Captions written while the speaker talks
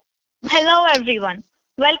Hello, everyone.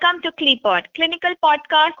 Welcome to CLIPOD, Clinical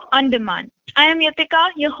Podcast on Demand. I am Yutika,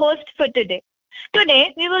 your host for today.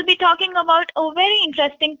 Today, we will be talking about a very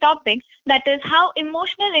interesting topic that is how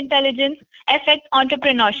emotional intelligence affects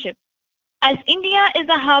entrepreneurship. As India is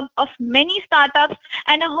a hub of many startups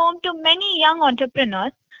and a home to many young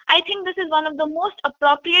entrepreneurs, I think this is one of the most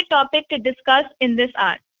appropriate topics to discuss in this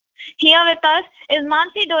hour. Here with us is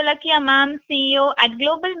Mansi Dolakia ma'am, CEO at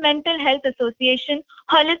Global Mental Health Association,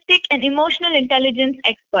 holistic and emotional intelligence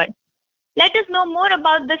expert. Let us know more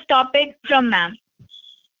about this topic from ma'am.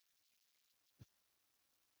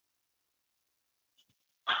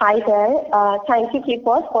 Hi there. Thank you,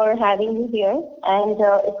 Clifford, for having me here. And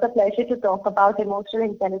it's a pleasure to talk about emotional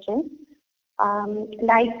intelligence.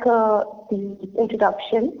 Like the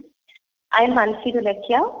introduction, I'm Hansi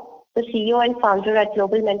Dulekia, the CEO and founder at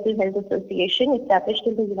Global Mental Health Association, established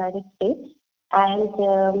in the United States. And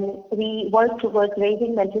we work towards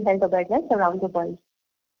raising mental health awareness around the world.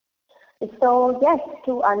 So, yes,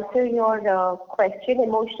 to answer your question,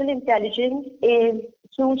 emotional intelligence is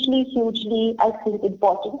hugely, I think,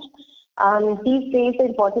 important. These days, the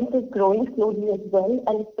importance is growing slowly as well,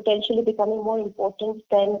 and it's potentially becoming more important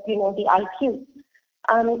than, the IQ.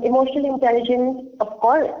 Emotional intelligence, of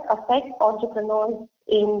course, affects entrepreneurs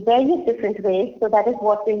in various different ways. So that is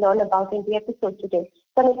what we learn about in the episode today.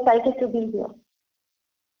 So I'm excited to be here.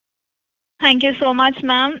 Thank you so much,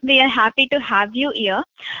 ma'am. We are happy to have you here.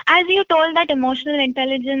 As you told that emotional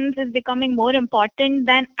intelligence is becoming more important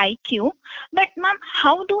than IQ, but ma'am,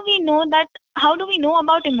 how do we know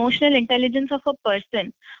about emotional intelligence of a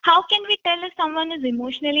person? How can we tell if someone is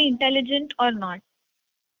emotionally intelligent or not?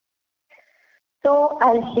 So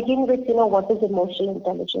I'll begin with, what is emotional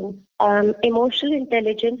intelligence? Emotional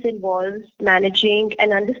intelligence involves managing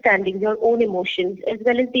and understanding your own emotions as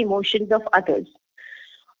well as the emotions of others.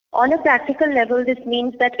 On a practical level, this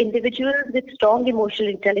means that individuals with strong emotional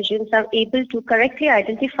intelligence are able to correctly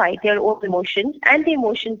identify their own emotions and the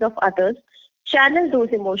emotions of others, channel those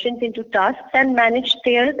emotions into tasks, and manage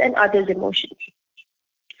theirs and others' emotions.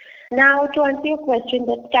 Now, to answer your question,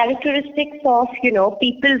 the characteristics of,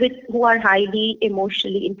 people who are highly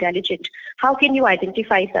emotionally intelligent, how can you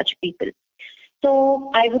identify such people?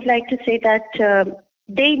 So I would like to say that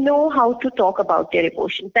they know how to talk about their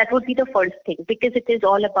emotions. That would be the first thing, because it is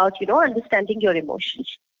all about, understanding your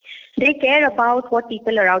emotions. They care about what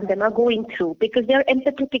people around them are going through because they are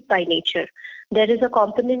empathetic by nature. There is a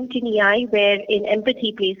component in EI wherein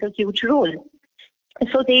empathy plays a huge role.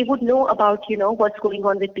 So they would know about, what's going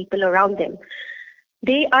on with people around them.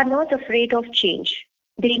 They are not afraid of change.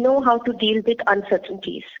 They know how to deal with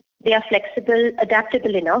uncertainties. They are flexible,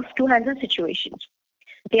 adaptable enough to handle situations.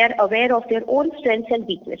 They are aware of their own strengths and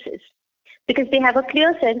weaknesses because they have a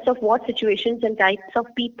clear sense of what situations and types of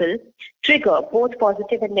people trigger both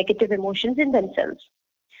positive and negative emotions in themselves.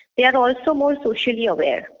 They are also more socially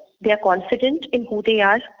aware. They are confident in who they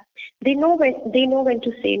are. They know when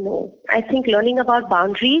to say no. I think learning about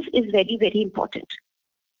boundaries is very, very important.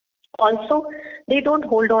 Also, they don't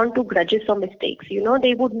hold on to grudges or mistakes.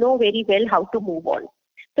 They would know very well how to move on.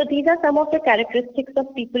 So these are some of the characteristics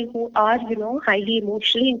of people who are, highly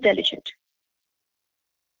emotionally intelligent.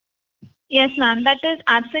 Yes, ma'am, that is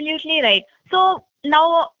absolutely right. So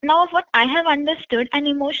now what I have understood, an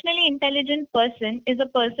emotionally intelligent person is a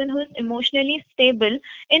person who is emotionally stable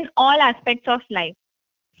in all aspects of life.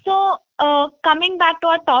 So coming back to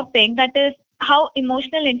our topic, that is how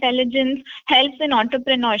emotional intelligence helps in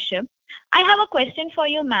entrepreneurship. I have a question for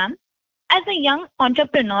you, ma'am. As a young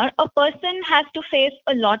entrepreneur, a person has to face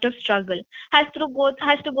a lot of struggle, has to go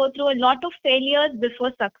through a lot of failures before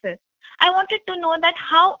success. I wanted to know that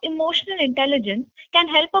how emotional intelligence can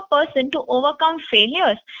help a person to overcome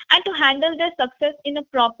failures and to handle their success in a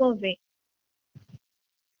proper way.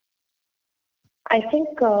 I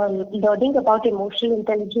think learning about emotional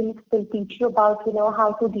intelligence will teach you about,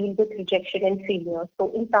 how to deal with rejection and failure.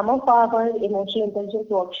 So in some of our emotional intelligence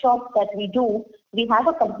workshops that we do, we have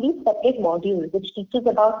a complete separate module which teaches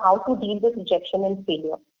about how to deal with rejection and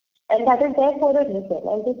failure. And that is there for a reason.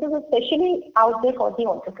 And this is especially out there for the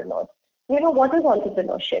entrepreneurs. What is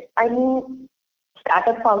entrepreneurship? I mean,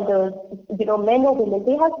 startup founders, men or women,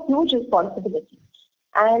 they have huge responsibility.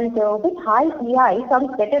 And with high EI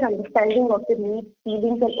comes better understanding of the needs,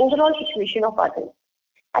 feelings, and overall situation of others.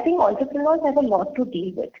 I think entrepreneurs have a lot to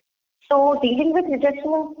deal with. So dealing with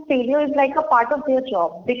rejection and failure is like a part of their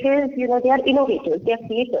job because, they are innovators, they are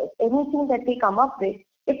creators. Anything that they come up with,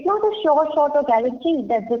 it's not a sure shot or guarantee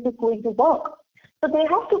that this is going to work. So they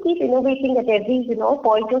have to keep innovating at every,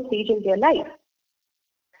 point or stage in their life.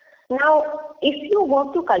 Now, if you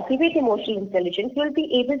work to cultivate emotional intelligence, you'll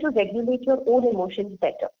be able to regulate your own emotions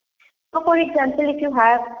better. So, for example, if you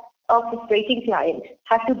have a frustrating client,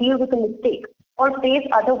 have to deal with a mistake, or face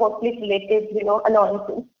other workplace-related,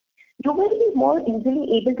 annoyances, you will be more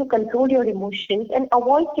easily able to control your emotions and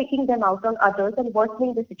avoid taking them out on others and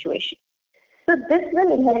worsening the situation. So this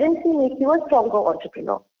will inherently make you a stronger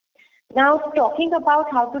entrepreneur. Now, talking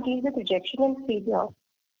about how to deal with rejection and failure,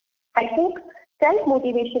 I think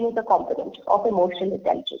self-motivation is a component of emotional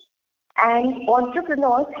intelligence. And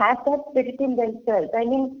entrepreneurs have that spirit in themselves. I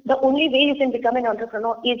mean, the only way you can become an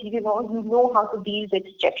entrepreneur is, you know how to deal with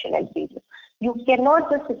rejection and failure. You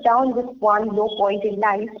cannot just sit down with one low point in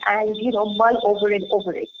life and, mull over and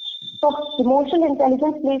over it. So emotional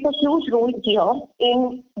intelligence plays a huge role here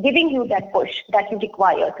in giving you that push that you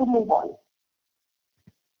require to move on.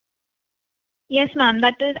 Yes, ma'am,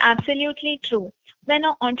 that is absolutely true. When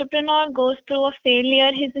an entrepreneur goes through a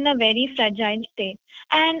failure, he's in a very fragile state.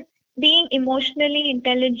 And being emotionally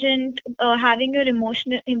intelligent, having your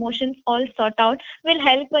emotions all sort out will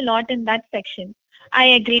help a lot in that section. I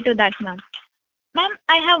agree to that, ma'am. Ma'am,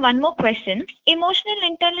 I have one more question. Emotional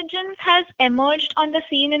intelligence has emerged on the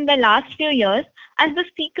scene in the last few years as the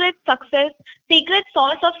secret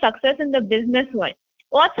source of success in the business world.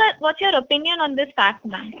 What's your opinion on this fact,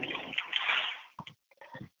 ma'am?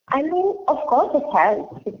 I mean, of course it has,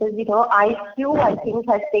 because, IQ, I think,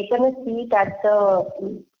 has taken a seat at the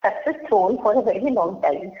success throne for a very long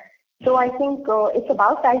time. So I think it's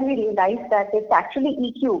about time we realize that it's actually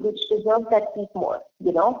EQ which deserves that seat more,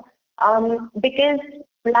 because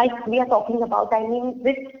like we are talking about, I mean,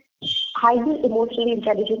 with highly emotionally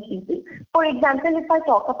intelligent people. For example, if I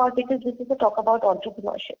talk about, because this is a talk about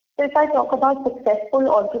entrepreneurship. So if I talk about successful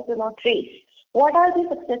entrepreneur traits, what are the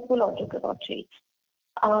successful entrepreneur traits?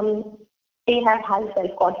 They have high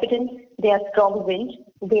self-confidence, they are strong-willed,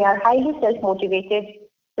 they are highly self-motivated.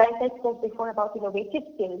 Like I spoke before about innovative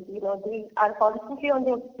skills, they are constantly on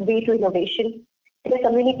their way to innovation. Their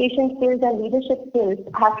communication skills and leadership skills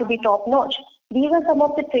have to be top-notch. These are some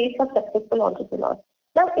of the traits of successful entrepreneurs.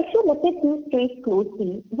 Now, if you look at these traits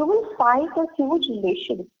closely, you will find a huge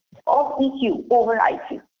relation of EQ over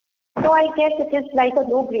IQ. So I guess it is like a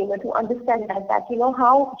no-brainer to understand that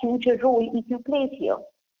how huge a role EQ plays here.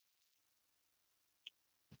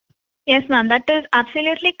 Yes, ma'am, that is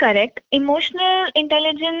absolutely correct. Emotional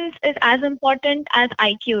intelligence is as important as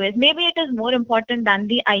IQ is. Maybe it is more important than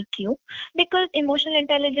the IQ because emotional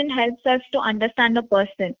intelligence helps us to understand a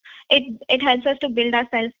person. It helps us to build our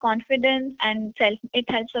self-confidence and it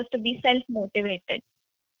helps us to be self-motivated.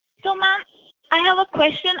 So, ma'am, I have a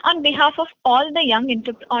question on behalf of all the young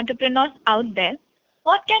entrepreneurs out there.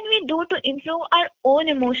 What can we do to improve our own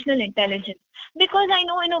emotional intelligence? Because I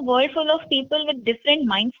know in a world full of people with different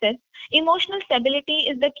mindsets, emotional stability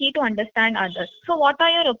is the key to understand others. So, what are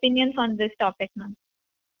your opinions on this topic, ma'am?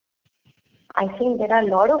 I think there are a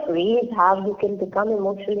lot of ways how you can become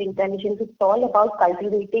emotionally intelligent. It's all about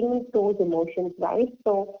cultivating those emotions, right?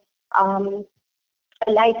 So, my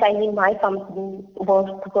company was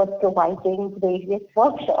providing various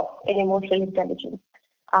workshops in emotional intelligence.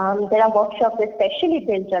 There are workshops especially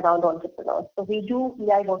built around entrepreneurs. So we do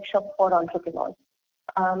EI workshops for entrepreneurs.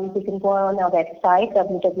 You can go on our website,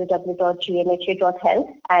 www.gnha.health,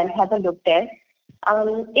 and have a look there.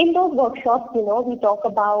 In those workshops, we talk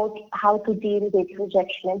about how to deal with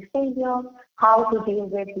rejection and failure, how to deal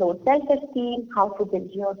with low self-esteem, how to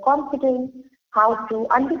build your confidence, how to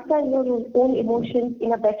understand your own emotions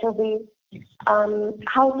in a better way,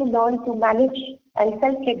 how to learn to manage and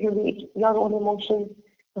self-regulate your own emotions,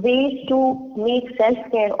 ways to make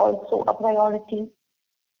self-care also a priority.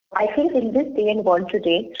 I think in this day and world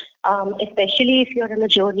today, especially if you're on a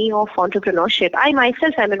journey of entrepreneurship, I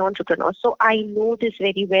myself am an entrepreneur, so I know this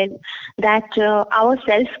very well, that our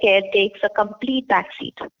self-care takes a complete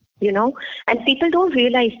backseat. And people don't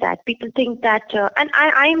realize that. People think that, and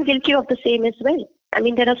I am guilty of the same as well. I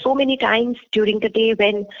mean, there are so many times during the day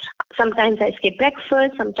when sometimes I skip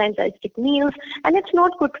breakfast, sometimes I skip meals, and it's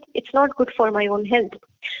not good. It's not good for my own health.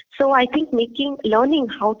 So I think learning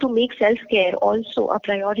how to make self-care also a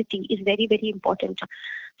priority is very, very important.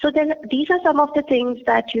 So then these are some of the things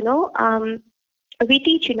that, we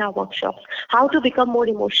teach in our workshops: how to become more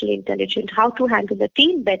emotionally intelligent, how to handle a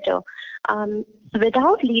team better.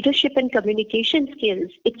 Without leadership and communication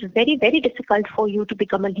skills, it's very, very difficult for you to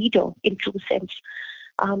become a leader in true sense.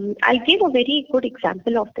 I'll give a very good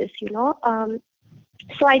example of this,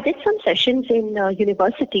 So I did some sessions in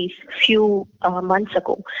universities few months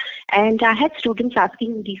ago, and I had students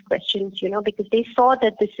asking these questions, because they saw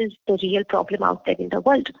that this is the real problem out there in the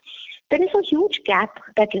world. There is a huge gap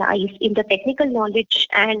that lies in the technical knowledge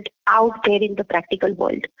and out there in the practical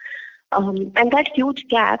world. And that huge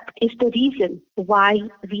gap is the reason why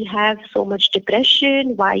we have so much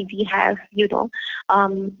depression, why we have,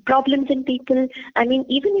 problems in people. I mean,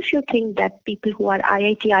 even if you think that people who are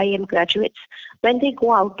IIT, IIM graduates, when they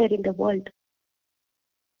go out there in the world,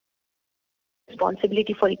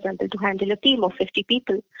 responsibility, for example, to handle a team of 50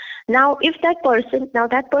 people. Now that person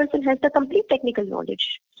has the complete technical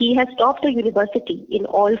knowledge. He has topped the university in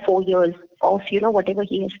all 4 years of, whatever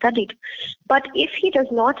he has studied. But if he does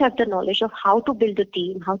not have the knowledge of how to build a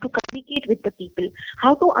team, how to communicate with the people,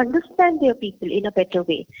 how to understand their people in a better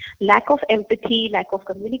way, lack of empathy, lack of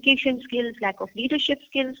communication skills, lack of leadership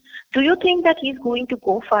skills, do you think that he's going to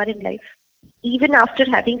go far in life, even after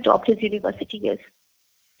having topped his university years?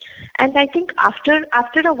 And I think after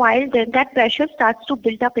a while, then that pressure starts to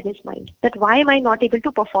build up in his mind that why am I not able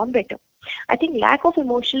to perform better? I think lack of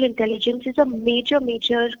emotional intelligence is a major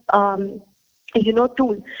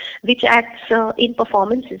tool which acts in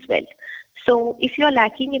performance as well. So if you are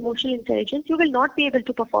lacking emotional intelligence, you will not be able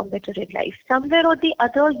to perform better in life. Somewhere or the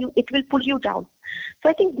other, it will pull you down. So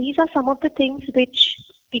I think these are some of the things which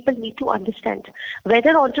people need to understand.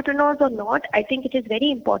 Whether entrepreneurs or not, I think it is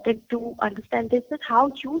very important to understand this, is how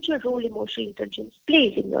huge a role emotional intelligence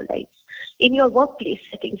plays in your life, in your workplace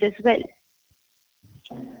settings as well.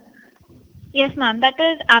 Yes, ma'am, that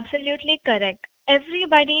is absolutely correct.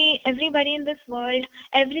 Everybody in this world,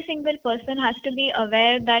 every single person has to be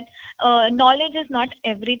aware that knowledge is not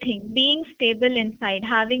everything. Being stable inside,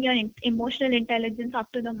 having your emotional intelligence up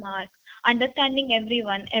to the mark, understanding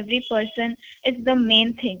everyone, every person is the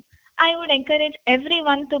main thing. I would encourage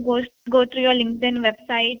everyone to go through your LinkedIn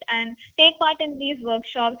website and take part in these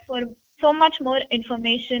workshops for so much more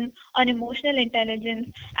information on emotional intelligence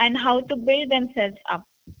and how to build themselves up.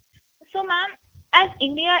 So, ma'am, as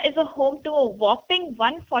India is a home to a whopping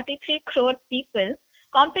 143 crore people,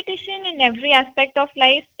 competition in every aspect of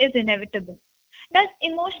life is inevitable. Does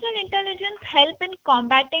emotional intelligence help in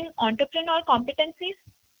combating entrepreneurial competencies?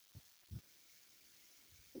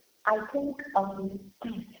 I think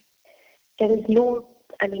there's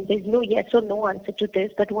no yes or no answer to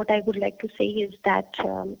this, but what I would like to say is that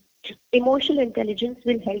emotional intelligence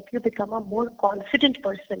will help you become a more confident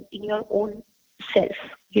person in your own self.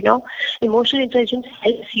 Emotional intelligence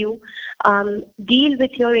helps you deal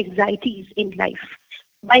with your anxieties in life.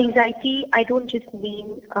 By anxiety, I don't just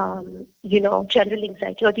mean, general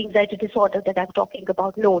anxiety or the anxiety disorder that I'm talking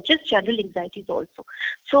about. No, just general anxieties also.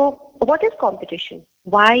 So what is competition?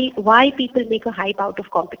 Why people make a hype out of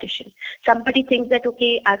competition? Somebody thinks that,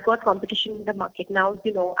 okay, I've got competition in the market now,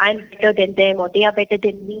 I'm better than them or they are better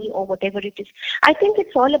than me or whatever it is. I think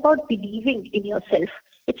it's all about believing in yourself.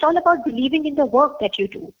 It's all about believing in the work that you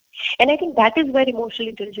do. And I think that is where emotional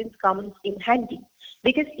intelligence comes in handy,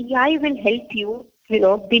 because EI will help you,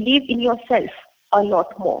 believe in yourself a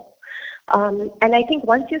lot more. And I think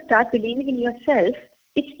once you start believing in yourself,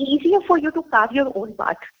 it's easier for you to carve your own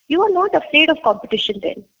path. You are not afraid of competition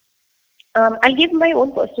then. I'll give my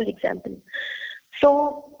own personal example.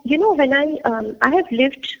 So, when I have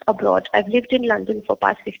lived abroad, I've lived in London for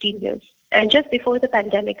past 15 years. And just before the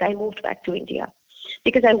pandemic, I moved back to India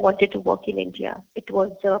because I wanted to work in India. It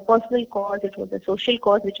was a personal cause, it was a social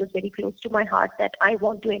cause which was very close to my heart, that I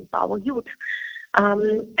want to empower youth.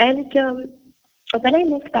 And when I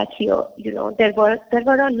moved back here, there were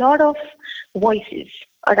a lot of voices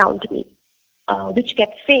around me, which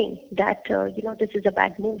kept saying that, this is a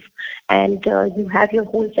bad move, and you have your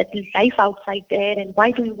whole settled life outside there, and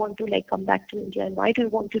why do you want to come back to India, and why do you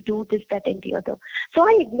want to do this, that, and the other? So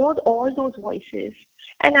I ignored all those voices,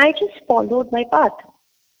 and I just followed my path.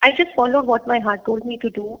 I just followed what my heart told me to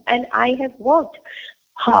do, and I have worked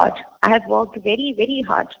hard. I have worked very, very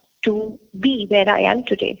hard to be where I am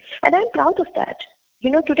today, and I'm proud of that.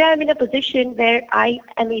 Today I'm in a position where I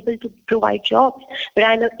am able to provide jobs, where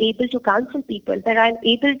I'm able to counsel people, where I'm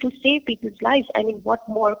able to save people's lives. I mean, what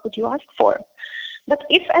more could you ask for? But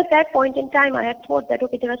if at that point in time I had thought that,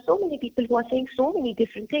 okay, there are so many people who are saying so many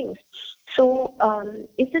different things, so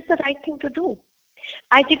is this the right thing to do?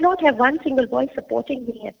 I did not have one single voice supporting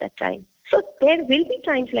me at that time. So there will be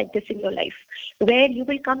times like this in your life where you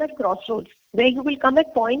will come at crossroads, where you will come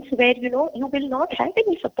at points where, you will not have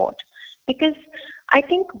any support. Because I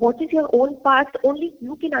think what is your own path, only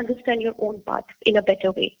you can understand your own path in a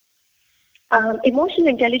better way. Emotional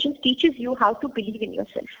intelligence teaches you how to believe in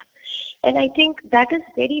yourself. And I think that is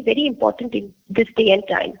very, very important in this day and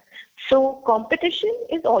time. So competition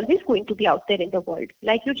is always going to be out there in the world.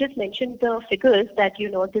 Like you just mentioned the figures that,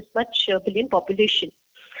 this much billion population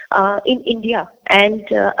in India. And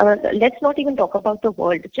let's not even talk about the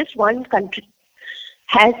world. Just one country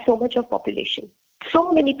has so much of population.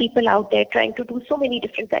 So many people out there trying to do so many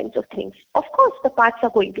different kinds of things. Of course, the paths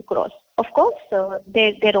are going to cross. Of course,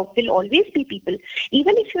 there will always be people.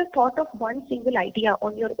 Even if you have thought of one single idea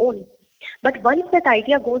on your own, but once that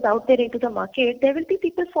idea goes out there into the market, there will be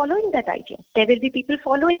people following that idea. There will be people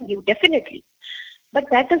following you, definitely. But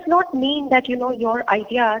that does not mean that, your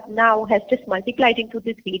idea now has just multiplied into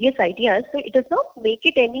these various ideas. So it does not make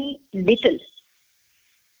it any little.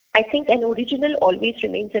 I think an original always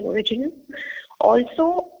remains an original.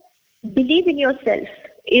 Also, believe in yourself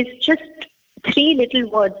is just three little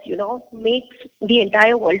words, makes the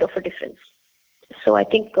entire world of a difference. So I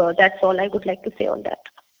think that's all I would like to say on that.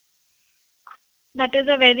 That is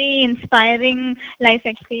a very inspiring life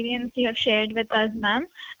experience you have shared with us, ma'am.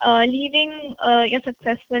 Leaving your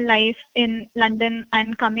successful life in London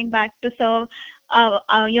and coming back to serve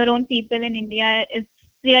your own people in India is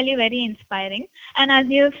really very inspiring. And as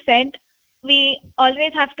you have said, we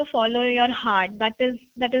always have to follow your heart. That is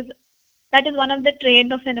one of the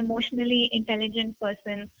traits of an emotionally intelligent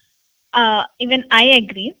person. Even I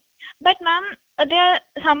agree. But ma'am, there are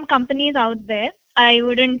some companies out there. I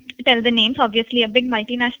wouldn't tell the names, obviously, a big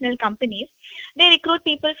multinational companies. They recruit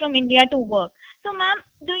people from India to work. So, ma'am,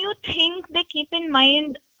 do you think they keep in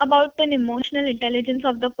mind about an emotional intelligence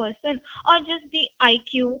of the person or just the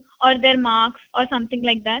IQ or their marks or something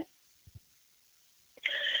like that?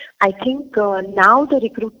 I think now the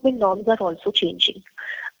recruitment norms are also changing.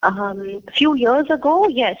 Few years ago,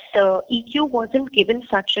 yes, EQ wasn't given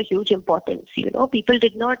such a huge importance. People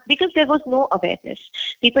did not, because there was no awareness.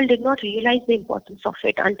 People did not realize the importance of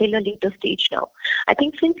it until a later stage now. I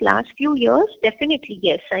think since last few years, definitely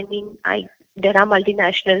yes. I mean, there are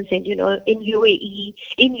multinationals in UAE,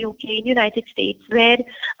 in UK, in United States, where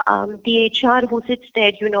the HR who sits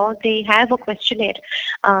there, they have a questionnaire.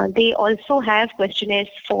 They also have questionnaires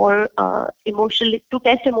for to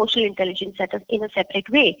test emotional intelligence in a separate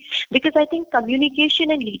way. Because I think communication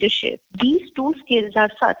and leadership, these two skills are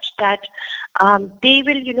such that they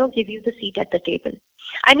will, give you the seat at the table.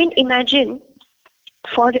 I mean, imagine,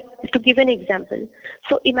 to give an example,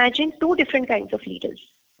 so imagine two different kinds of leaders.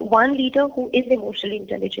 One leader who is emotionally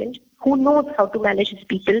intelligent, who knows how to manage his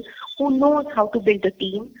people, who knows how to build a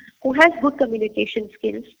team, who has good communication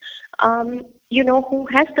skills, who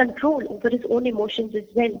has control over his own emotions as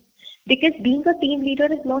well. Because being a team leader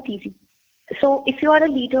is not easy. So if you are a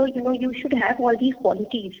leader, you should have all these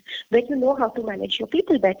qualities where you know how to manage your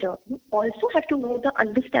people better. You also have to know the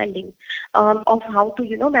understanding of how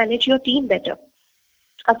to, manage your team better.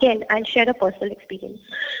 Again, I'll share a personal experience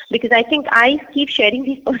because I think I keep sharing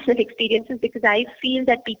these personal experiences because I feel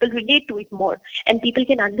that people relate to it more and people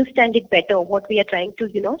can understand it better, what we are trying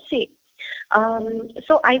to, say.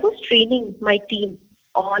 So I was training my team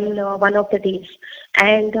on one of the days,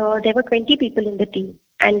 and there were 20 people in the team,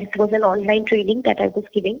 and it was an online training that I was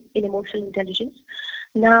giving in emotional intelligence.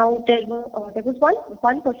 Now there was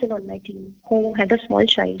one person on my team who had a small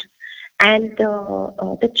child, and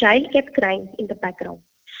the child kept crying in the background.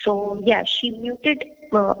 So yeah, she muted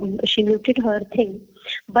her thing,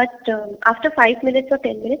 but after 5 minutes or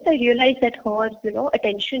 10 minutes, I realized that her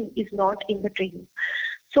attention is not in the training.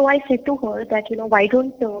 So I said to her that, why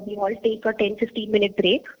don't we all take a 10-15 minute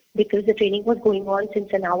break because the training was going on since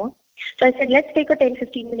an hour. So I said, let's take a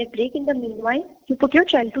 10-15 minute break. In the meanwhile, you put your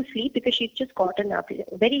child to sleep because she's just got a nap,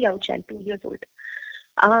 a very young child, 2 years old.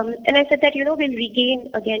 And I said that, we'll regain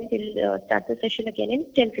again, we'll start the session again in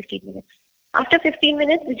 10-15 minutes. After 15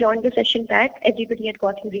 minutes, we joined the session back. Everybody had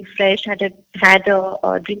gotten refreshed, had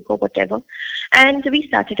a drink or whatever, and we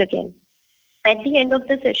started again. At the end of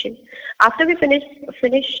the session, after we finished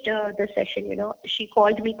the session, she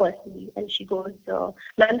called me personally and she goes,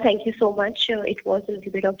 "Ma'am, thank you so much. It was a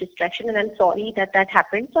little bit of distraction, and I'm sorry that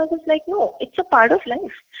happened." So I was like, "No, it's a part of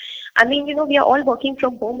life. I mean, we are all working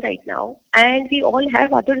from home right now, and we all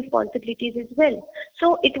have other responsibilities as well.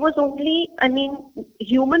 So it was only,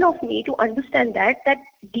 human of me to understand that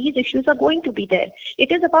these issues are going to be there.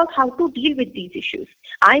 It is about how to deal with these issues.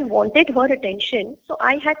 I wanted her attention, so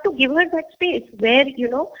I had to give her that space where,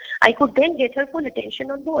 I could then get her full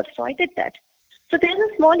attention on board. So I did that. So there's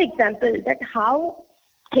a small example that how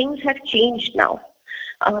things have changed now.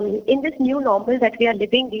 In this new normal that we are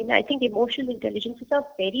living in, I think emotional intelligence is a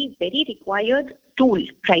very, very required tool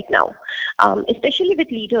right now, especially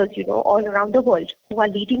with leaders, all around the world who are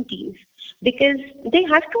leading teams, because they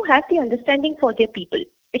have to have the understanding for their people.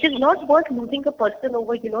 It is not worth losing a person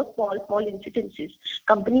over, small incidences.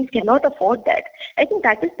 Companies cannot afford that. I think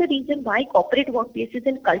that is the reason why corporate workplaces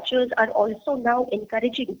and cultures are also now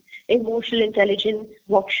encouraging emotional intelligence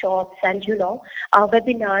workshops and,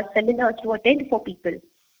 webinars, seminars to attend for people.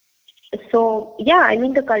 So yeah, I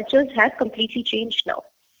mean the cultures have completely changed now.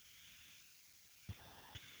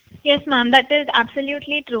 Yes, ma'am, that is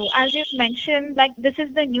absolutely true. As you've mentioned, like this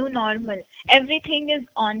is the new normal. Everything is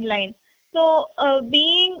online. So,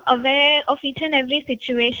 being aware of each and every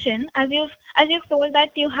situation, as you've told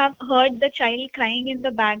that you have heard the child crying in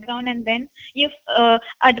the background, and then you've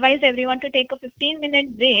advised everyone to take a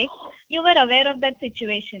 15-minute break. You were aware of that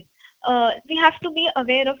situation. We have to be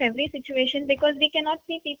aware of every situation because we cannot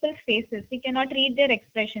see people's faces. We cannot read their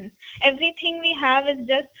expressions. Everything we have is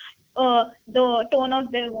just the tone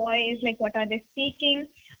of their voice, like what are they speaking.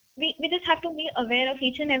 We just have to be aware of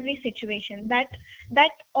each and every situation. That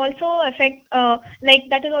also affect like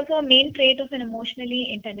that is also a main trait of an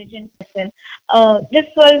emotionally intelligent person. This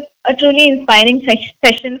was a truly inspiring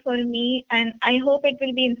session for me, and I hope it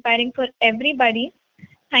will be inspiring for everybody.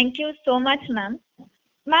 Thank you so much, ma'am.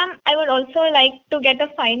 Ma'am, I would also like to get a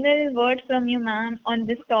final word from you, ma'am, on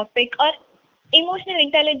this topic or emotional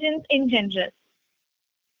intelligence in general.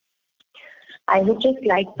 I would just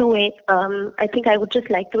like to, I think I would just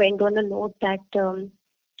like to end on a note that,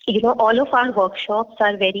 all of our workshops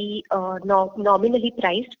are very nominally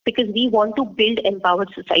priced because we want to build empowered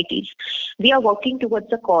societies. We are working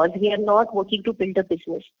towards a cause. We are not working to build a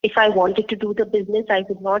business. If I wanted to do the business, I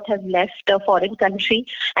would not have left a foreign country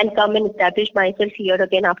and come and establish myself here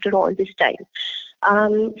again after all this time.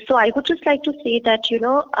 So I would just like to say that,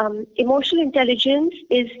 emotional intelligence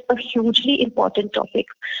is a hugely important topic.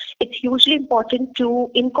 It's hugely important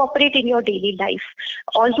to incorporate in your daily life.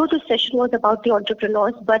 Although the session was about the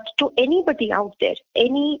entrepreneurs, but to anybody out there,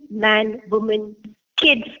 any man, woman,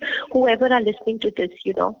 kids, whoever are listening to this,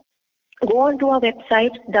 go on to our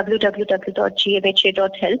website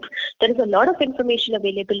www.gmha.help. There is a lot of information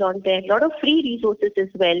available on there, a lot of free resources as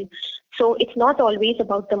well. So it's not always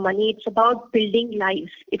about the money, it's about building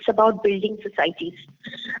lives, it's about building societies.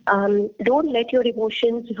 Don't let your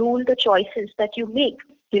emotions rule the choices that you make,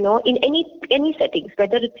 in any settings,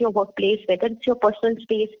 whether it's your workplace, whether it's your personal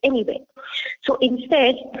space, anywhere. So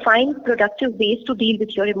instead, find productive ways to deal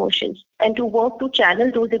with your emotions and to work to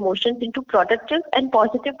channel those emotions into productive and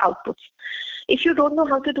positive outputs. If you don't know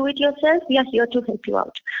how to do it yourself, we are here to help you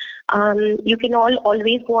out. You can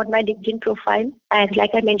always go on my LinkedIn profile. And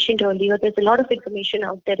like I mentioned earlier, there's a lot of information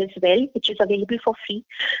out there as well, which is available for free.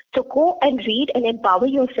 So go and read and empower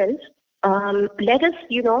yourself. Let us,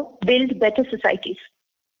 build better societies.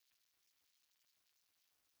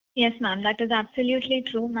 Yes, ma'am, that is absolutely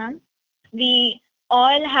true, ma'am. We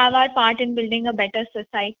all have our part in building a better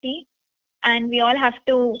society, and we all have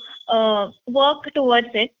to work towards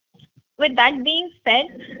it. With that being said,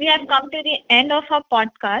 we have come to the end of our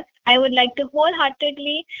podcast. I would like to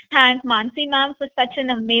wholeheartedly thank Mansi ma'am for such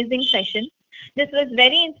an amazing session. This was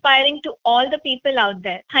very inspiring to all the people out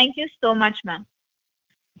there. Thank you so much, ma'am.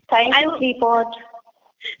 Thank you, Freeport.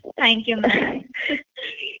 Thank you, ma'am.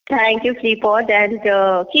 Thank you, Freeport, and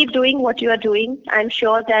keep doing what you are doing. I'm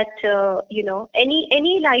sure that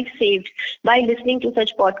any life saved by listening to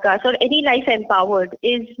such podcasts or any life empowered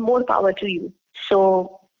is more power to you.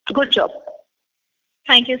 So good job.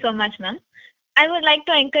 Thank you so much, ma'am. I would like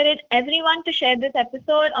to encourage everyone to share this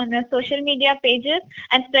episode on their social media pages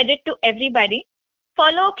and spread it to everybody.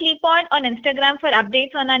 Follow Clipod on Instagram for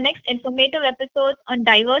updates on our next informative episodes on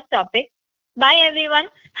diverse topics. Bye, everyone.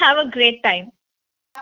 Have a great time.